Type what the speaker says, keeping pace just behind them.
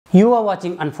You are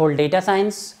watching Unfold Data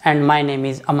Science and my name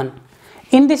is Aman.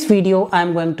 In this video, I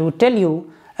am going to tell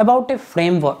you about a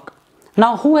framework.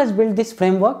 Now, who has built this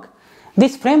framework?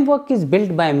 This framework is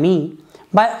built by me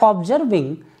by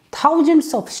observing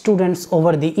thousands of students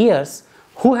over the years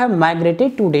who have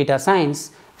migrated to data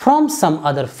science from some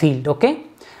other field. Okay,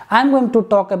 I am going to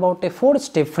talk about a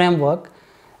 4-step framework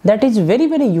that is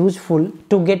very useful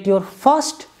to get your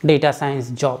first data science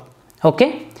job.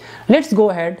 Okay, let's go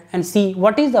ahead and see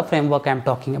what is the framework I'm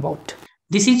talking about.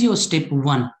 This is your step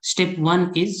 1. Step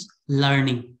 1 is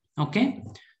learning. Okay,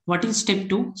 what is step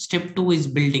 2? Step 2 is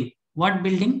building. What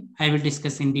building? I will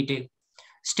discuss in detail.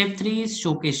 Step 3 is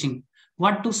showcasing.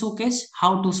 What to showcase?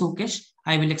 How to showcase?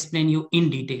 I will explain you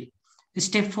in detail.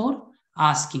 Step 4,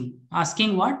 asking.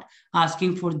 Asking what?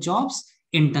 Asking for jobs,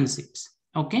 internships.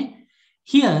 Okay,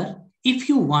 here if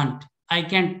you want, I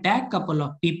can tag couple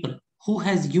of people who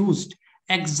has used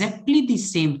exactly the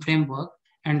same framework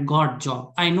and got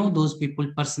job. I know those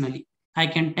people personally. I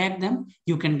can tag them.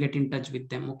 You can get in touch with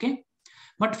them. Okay.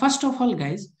 But first of all,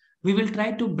 guys, we will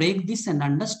try to break this and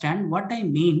understand what I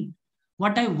mean,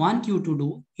 what I want you to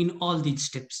do in all these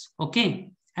steps. Okay.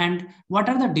 And what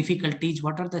are the difficulties,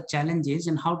 what are the challenges,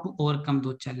 and how to overcome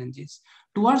those challenges.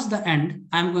 Towards the end,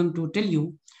 I'm going to tell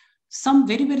you some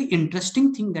very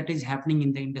interesting thing that is happening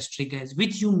in the industry, guys,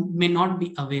 which you may not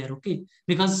be aware. Okay,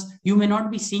 because you may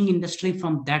not be seeing industry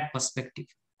from that perspective.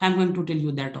 I'm going to tell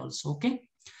you that also. Okay,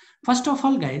 first of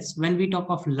all, guys, when we talk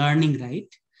of learning, right,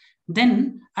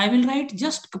 then I will write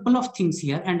just a couple of things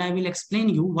here and I will explain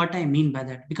you what I mean by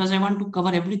that, because I want to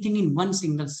cover everything in one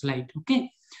single slide. Okay,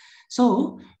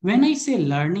 so when I say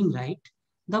learning, right,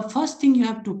 the first thing you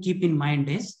have to keep in mind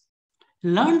is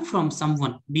learn from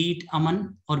someone, be it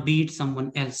Aman or be it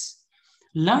someone else.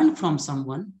 Learn from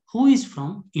someone who is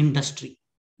from industry.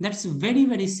 That's a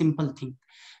very simple thing,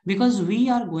 because we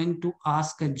are going to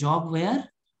ask a job where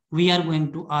we are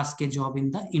going to ask a job in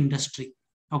the industry.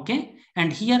 Okay.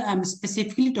 And here I'm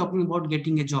specifically talking about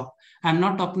getting a job. I'm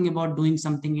not talking about doing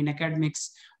something in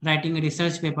academics, writing a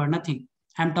research paper, nothing.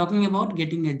 I'm talking about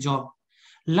getting a job.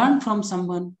 Learn from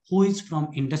someone who is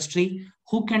from industry,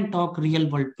 who can talk real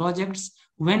world projects.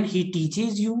 When he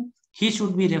teaches you, he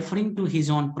should be referring to his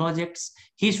own projects.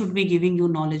 He should be giving you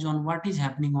knowledge on what is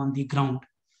happening on the ground.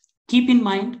 Keep in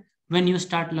mind, when you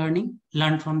start learning,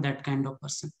 learn from that kind of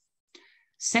person.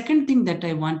 Second thing that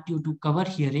I want you to cover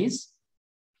here is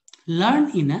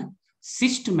learn in a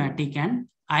systematic and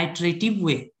iterative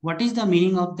way. What is the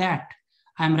meaning of that?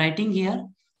 I'm writing here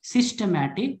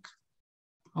systematic.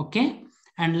 Okay,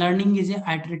 and learning is an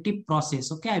iterative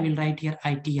process. Okay, I will write here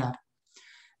ITR.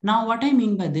 Now, what I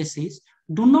mean by this is,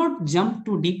 do not jump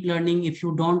to deep learning if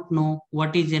you don't know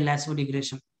what is a lasso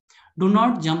regression. Do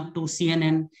not jump to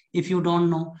CNN if you don't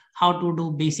know how to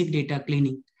do basic data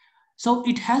cleaning. So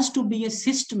it has to be a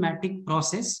systematic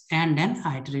process and an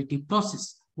iterative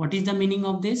process. What is the meaning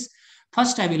of this?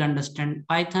 First, I will understand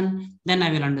Python, then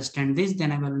I will understand this,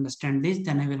 then I will understand this,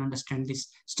 then I will understand this.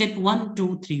 Step 1,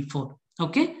 2, 3, 4.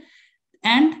 Okay.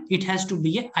 And it has to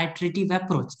be an iterative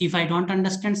approach. If I don't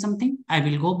understand something, I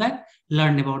will go back,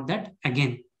 learn about that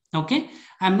again. Okay.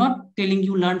 I'm not telling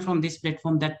you learn from this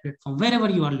platform, that platform, wherever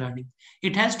you are learning.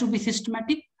 It has to be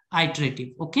systematic, iterative.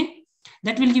 Okay.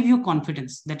 That will give you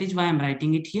confidence. That is why I'm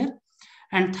writing it here.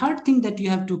 And third thing that you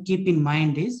have to keep in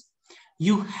mind is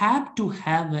you have to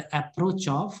have an approach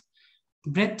of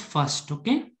breadth first.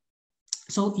 Okay.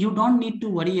 So you don't need to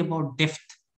worry about depth.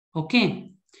 Okay.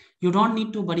 You don't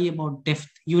need to worry about depth.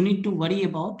 You need to worry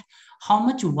about how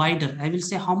much wider, I will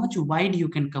say how much wide you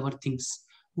can cover things.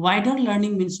 Wider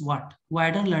learning means what?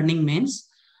 Wider learning means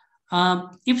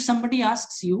if somebody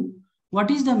asks you, what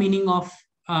is the meaning of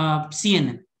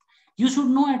CNN? You should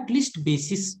know at least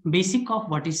basic of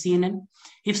what is CNN.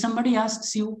 If somebody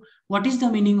asks you, what is the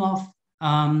meaning of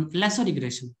lasso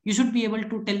regression? You should be able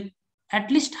to tell at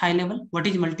least high level. What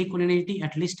is multicollinearity?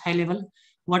 At least high level.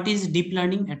 What is deep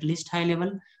learning? At least high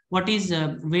level. What is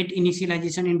weight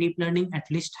initialization in deep learning? At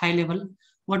least high level.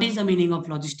 What is the meaning of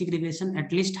logistic regression?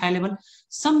 At least high level.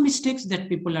 Some mistakes that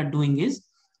people are doing is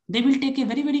they will take a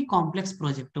very complex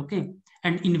project, okay,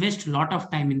 and invest a lot of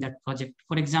time in that project.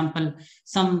 For example,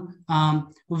 some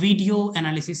video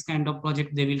analysis kind of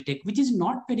project they will take, which is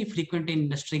not very frequent in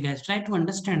industry, guys. Try to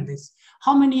understand this.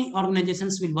 How many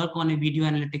organizations will work on a video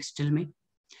analytics? Tell me.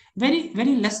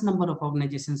 Very less number of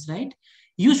organizations, right?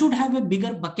 You should have a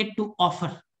bigger bucket to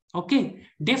offer. Okay,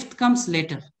 depth comes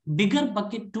later, bigger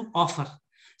bucket to offer.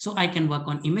 So I can work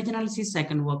on image analysis, I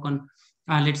can work on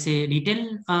let's say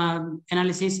retail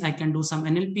analysis, I can do some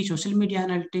NLP, social media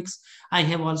analytics. I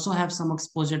have also have some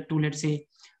exposure to, let's say,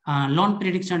 loan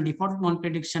prediction, default loan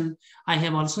prediction. I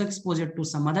have also exposure to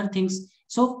some other things.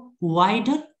 So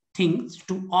wider things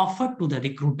to offer to the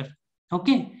recruiter.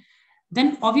 Okay.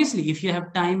 Then obviously, if you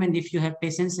have time and if you have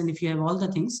patience and if you have all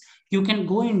the things, you can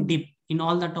go in deep in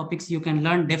all the topics. You can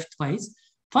learn depth wise.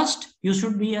 First, you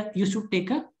should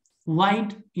take a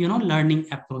wide, learning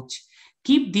approach.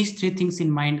 Keep these three things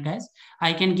in mind, guys.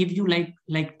 I can give you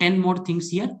like 10 more things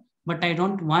here, but I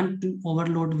don't want to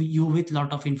overload you with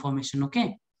lot of information.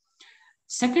 Okay.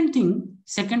 Second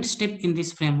step in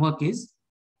this framework is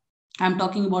I'm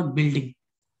talking about building.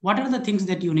 What are the things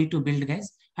that you need to build,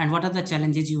 guys? And what are the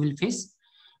challenges you will face?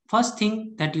 First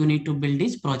thing that you need to build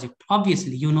is project.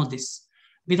 Obviously, you know this.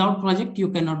 Without project, you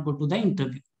cannot go to the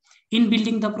interview. In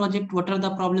building the project, what are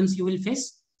the problems you will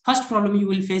face? First problem you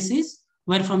will face is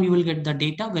where from you will get the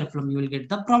data, where from you will get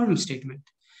the problem statement.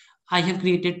 I have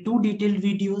created 2 detailed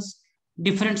videos,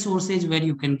 different sources where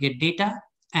you can get data,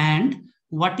 and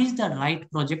what is the right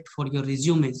project for your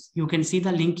resumes. You can see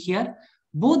the link here.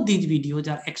 Both these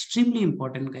videos are extremely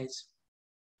important, guys.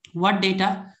 What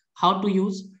data, how to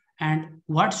use, and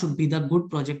what should be the good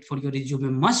project for your resume.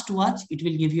 Must watch. It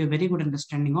will give you a very good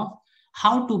understanding of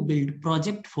how to build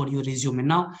project for your resume.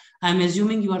 Now, I'm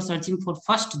assuming you are searching for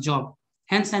first job.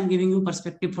 Hence, I'm giving you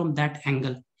perspective from that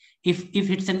angle. If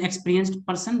it's an experienced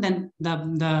person, then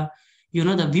the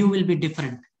view will be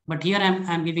different. But here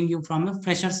I'm giving you from a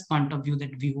fresher's point of view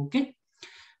that view. Okay.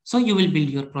 So you will build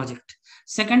your project.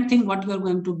 Second thing, what you are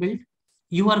going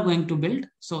to build.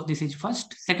 So this is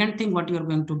first. Second thing, what you are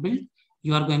going to build.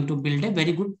 You are going to build a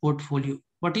very good portfolio.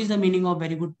 What is the meaning of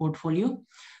very good portfolio?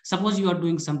 Suppose you are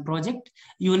doing some project,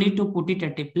 you need to put it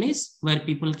at a place where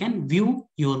people can view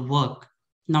your work.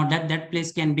 Now that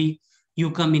place can be, you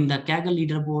come in the Kaggle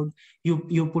leaderboard,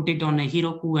 you put it on a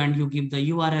Heroku and you give the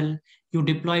URL, you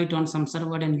deploy it on some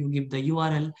server and you give the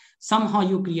URL. Somehow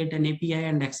you create an API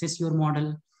and access your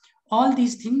model. All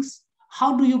these things,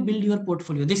 how do you build your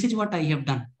portfolio? This is what I have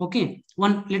done. Okay.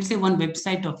 Let's say one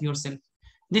website of yourself.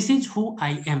 This is who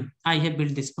I am. I have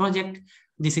built this project.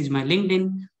 This is my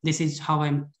LinkedIn. This is how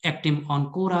I'm active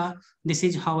on Quora. This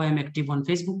is how I'm active on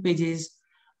Facebook pages.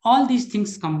 All these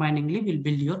things combiningly will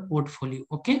build your portfolio.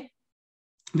 Okay.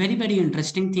 Very, very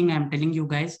interesting thing I'm telling you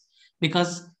guys,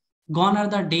 because gone are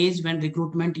the days when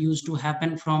recruitment used to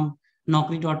happen from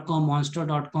Naukri.com,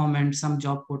 Monster.com and some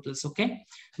job portals. Okay.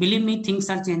 Believe me, things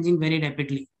are changing very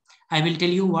rapidly. I will tell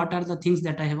you what are the things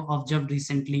that I have observed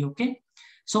recently. Okay.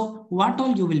 So what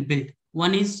all you will build?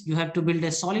 One is you have to build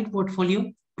a solid portfolio.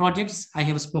 Projects I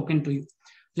have spoken to you.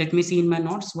 Let me see in my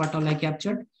notes what all I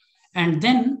captured. And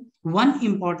then one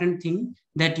important thing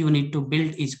that you need to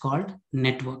build is called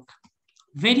network.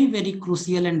 Very, very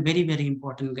crucial and very, very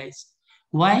important, guys.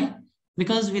 Why?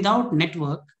 Because without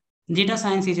network, data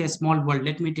science is a small world.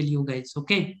 Let me tell you guys.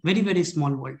 Okay. Very, very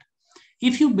small world.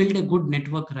 If you build a good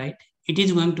network, right, it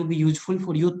is going to be useful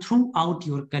for you throughout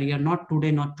your career, not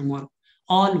today, not tomorrow.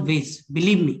 Always,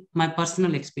 believe me, my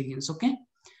personal experience. Okay.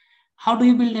 How do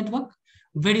you build network?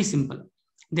 Very simple.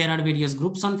 There are various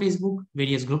groups on Facebook,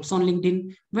 various groups on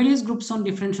LinkedIn, various groups on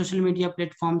different social media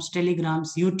platforms,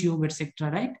 Telegrams, YouTube, etc.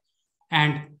 Right?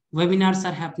 And webinars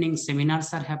are happening,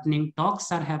 seminars are happening,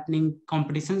 talks are happening,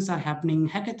 competitions are happening,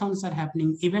 hackathons are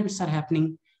happening, events are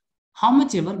happening. How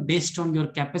much ever based on your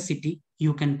capacity,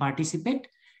 you can participate.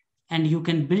 And you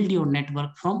can build your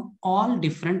network from all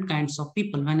different kinds of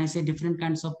people. When I say different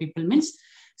kinds of people, means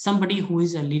somebody who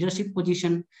is a leadership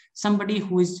position, somebody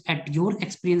who is at your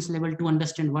experience level to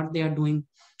understand what they are doing,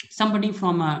 somebody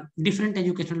from a different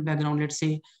educational background, let's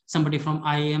say somebody from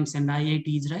IIMs and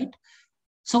IITs, right?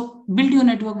 So build your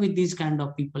network with these kind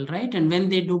of people, right? And when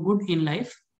they do good in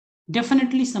life,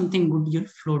 definitely something good will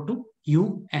flow to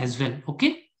you as well.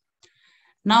 Okay.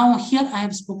 Now here I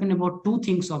have spoken about 2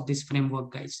 things of this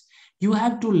framework, guys. You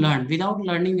have to learn. Without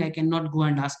learning, I cannot go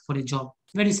and ask for a job.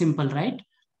 Very simple, right?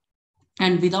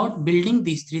 And without building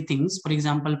these 3 things, for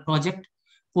example, project,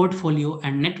 portfolio,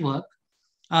 and network,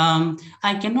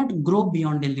 I cannot grow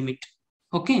beyond a limit.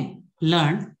 Okay,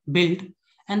 learn, build,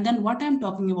 and then what I'm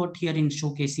talking about here in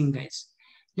showcasing, guys.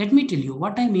 Let me tell you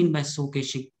what I mean by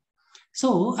showcasing.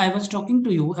 So I was talking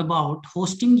to you about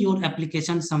hosting your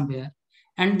application somewhere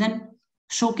and then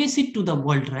showcase it to the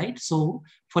world, right? So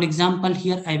for example,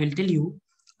 here I will tell you,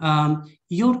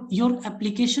 your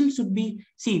application should be,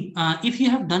 if you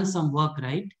have done some work,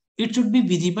 right, it should be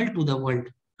visible to the world.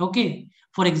 Okay.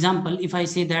 For example, if I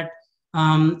say that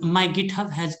my GitHub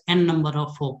has n number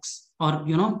of folks or,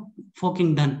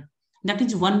 forking done, that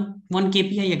is one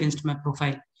KPI against my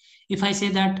profile. If I say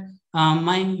that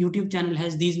my YouTube channel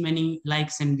has these many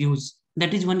likes and views,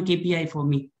 that is one KPI for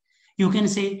me. You can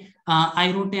say,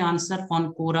 I wrote an answer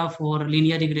on Quora for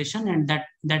linear regression, and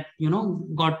that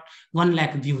got 1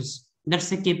 lakh views.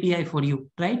 That's a KPI for you,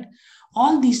 right?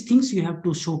 All these things you have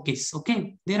to showcase.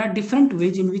 Okay, there are different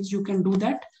ways in which you can do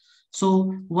that.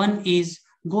 So one is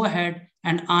go ahead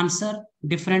and answer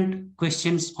different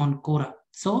questions on Quora.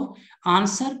 So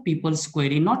answer people's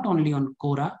query not only on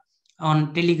Quora,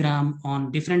 on Telegram,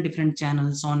 on different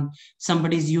channels, on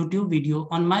somebody's YouTube video,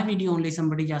 on my video only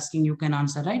somebody is asking, you can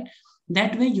answer, right?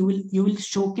 That way you will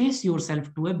showcase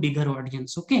yourself to a bigger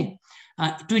audience. Okay,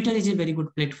 Twitter is a very good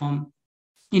platform.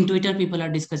 In Twitter, people are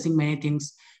discussing many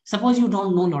things. Suppose you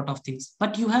don't know a lot of things,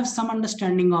 but you have some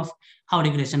understanding of how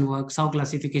regression works, how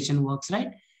classification works,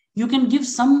 right? You can give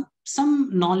some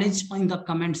knowledge in the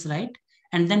comments, right?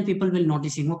 And then people will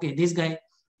noticing, okay, this guy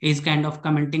is kind of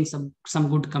commenting some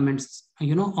good comments,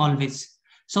 always.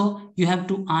 So you have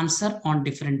to answer on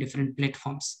different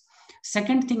platforms.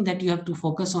 Second thing that you have to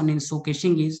focus on in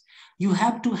showcasing is you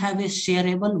have to have a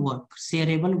shareable work.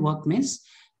 Shareable work means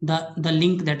the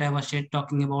link that I was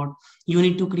talking about. You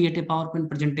need to create a PowerPoint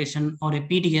presentation or a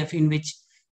PDF in which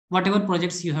whatever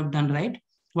projects you have done, right?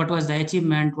 What was the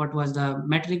achievement? What was the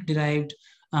metric derived?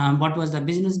 What was the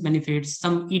business benefits?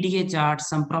 Some EDA charts,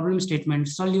 some problem statement,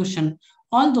 solution,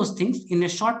 all those things in a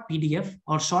short PDF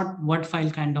or short Word file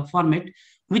kind of format,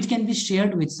 which can be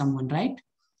shared with someone, right?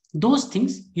 Those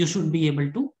things you should be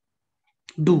able to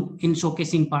do in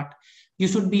showcasing part. You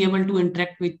should be able to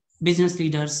interact with business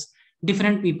leaders,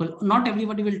 different people. Not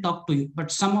everybody will talk to you,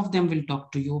 but some of them will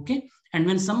talk to you. Okay, and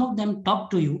when some of them talk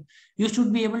to you, you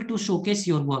should be able to showcase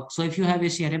your work. So if you have a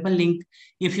shareable link,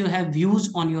 if you have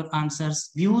views on your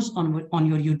answers, views on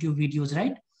your YouTube videos,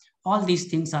 right? All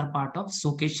these things are part of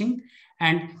showcasing.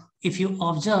 And if you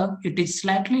observe, it is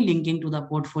slightly linking to the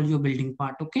portfolio building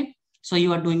part. Okay, so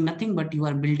you are doing nothing but you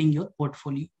are building your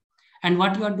portfolio. And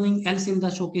what you are doing else in the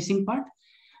showcasing part,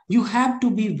 you have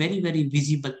to be very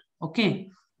visible.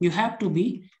 Okay, you have to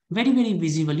be very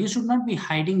visible. You should not be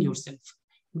hiding yourself.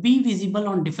 Be visible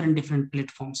on different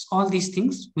platforms. All these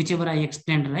things, whichever I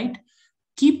explained, right?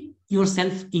 Keep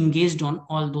yourself engaged on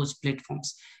all those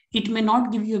platforms. It may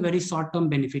not give you a very short-term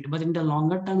benefit, but in the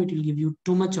longer term, it will give you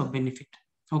too much of benefit.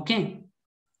 Okay.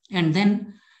 And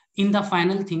then in the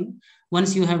final thing,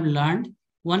 once you have learned,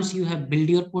 once you have built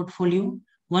your portfolio,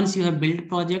 once you have built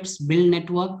projects, build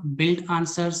network, build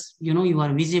answers, you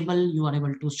are visible, you are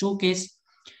able to showcase,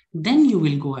 then you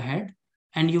will go ahead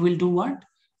and you will do what?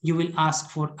 You will ask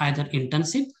for either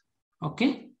internship,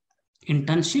 okay,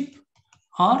 internship,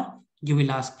 or you will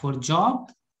ask for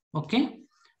job, okay,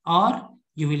 or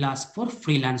you will ask for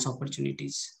freelance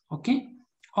opportunities, okay.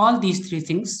 All these three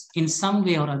things in some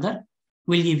way or other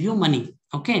will give you money,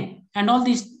 okay. And all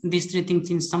these three things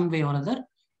in some way or other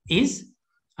is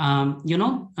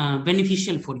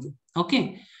beneficial for you,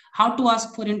 okay. How to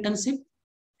ask for internship?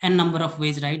 A number of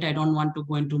ways, right? I don't want to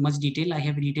go into much detail. I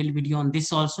have a detailed video on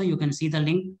this also. You can see the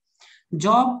link.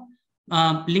 Job,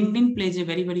 LinkedIn plays a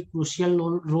very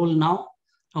crucial role now,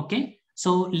 okay.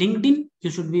 So LinkedIn, you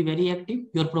should be very active.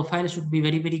 Your profile should be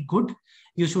very good.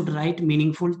 You should write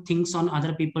meaningful things on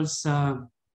other people's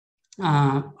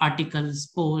articles,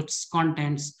 posts,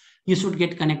 contents. You should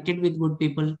get connected with good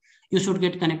people. You should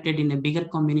get connected in a bigger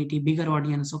community, bigger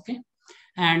audience, okay.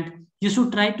 And you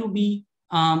should try to be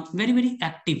very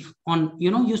active on,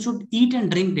 you should eat and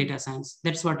drink data science.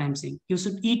 That's what I'm saying. You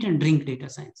should eat and drink data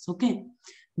science, okay.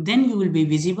 Then you will be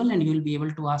visible and you will be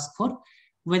able to ask for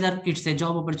whether it's a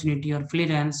job opportunity or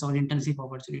freelance or internship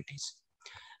opportunities.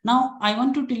 Now, I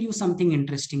want to tell you something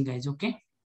interesting, guys, okay.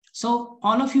 So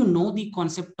all of you know the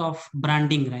concept of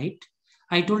branding, right?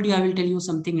 I told you I will tell you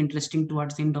something interesting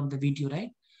towards the end of the video, right?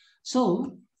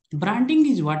 So branding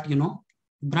is what,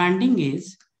 branding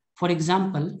is, for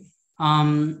example,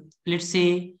 let's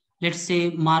say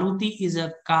Maruti is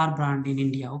a car brand in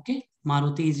India, okay?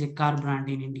 Maruti is a car brand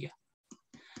in India.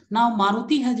 Now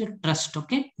Maruti has a trust,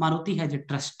 okay? Maruti has a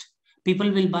trust.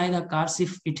 People will buy the cars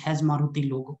if it has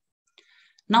Maruti logo.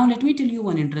 Now let me tell you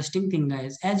one interesting thing,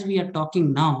 guys. As we are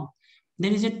talking now,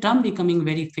 there is a term becoming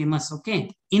very famous, okay,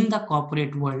 in the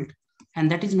corporate world, and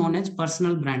that is known as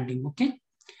personal branding, okay?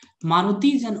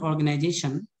 Maruti is an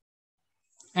organization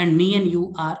and me and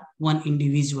you are one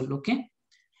individual, okay?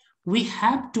 We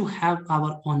have to have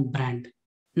our own brand.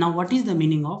 Now, what is the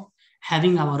meaning of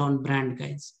having our own brand,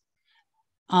 guys?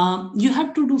 You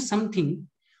have to do something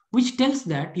which tells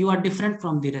that you are different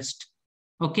from the rest,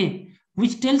 okay?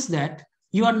 Which tells that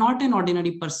you are not an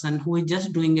ordinary person who is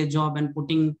just doing a job and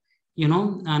putting, a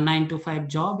 9-to-5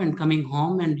 job and coming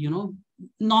home and,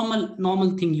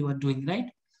 normal thing you are doing, right?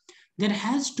 There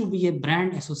has to be a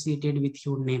brand associated with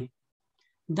your name.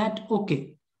 That,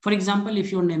 okay, For example,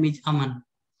 if your name is Aman,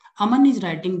 Aman is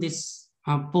writing this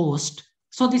post.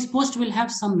 So this post will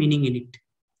have some meaning in it.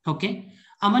 Okay.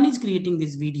 Aman is creating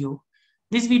this video.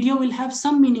 This video will have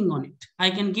some meaning on it. I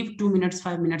can give 2 minutes,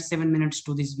 5 minutes, 7 minutes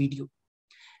to this video.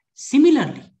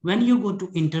 Similarly, when you go to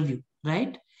interview,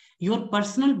 right, your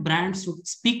personal brand should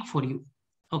speak for you.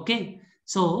 Okay.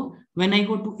 So when I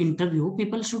go to interview,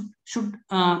 people should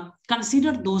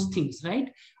consider those things, right?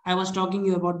 I was talking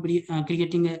you about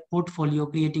creating a portfolio,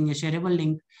 creating a shareable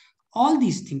link, all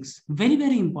these things,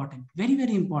 very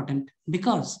important,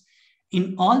 because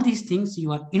in all these things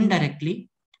you are indirectly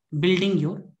building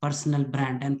your personal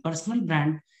brand, and personal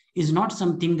brand is not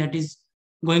something that is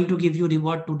going to give you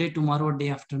reward today, tomorrow, or day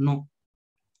after. No,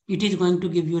 it is going to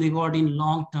give you reward in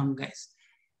long term, guys.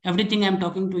 Everything I'm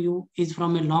talking to you is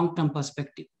from a long term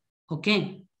perspective.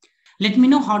 Okay, let me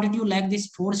know how did you like this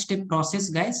 4-step process,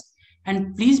 guys.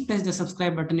 And please press the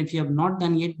subscribe button if you have not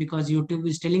done yet, because YouTube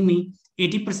is telling me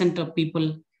 80% of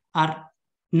people are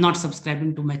not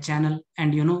subscribing to my channel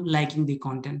and liking the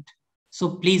content.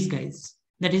 So please, guys,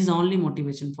 that is the only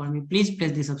motivation for me. Please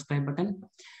press the subscribe button.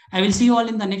 I will see you all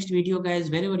in the next video, guys.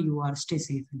 Wherever you are, stay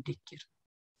safe and take care.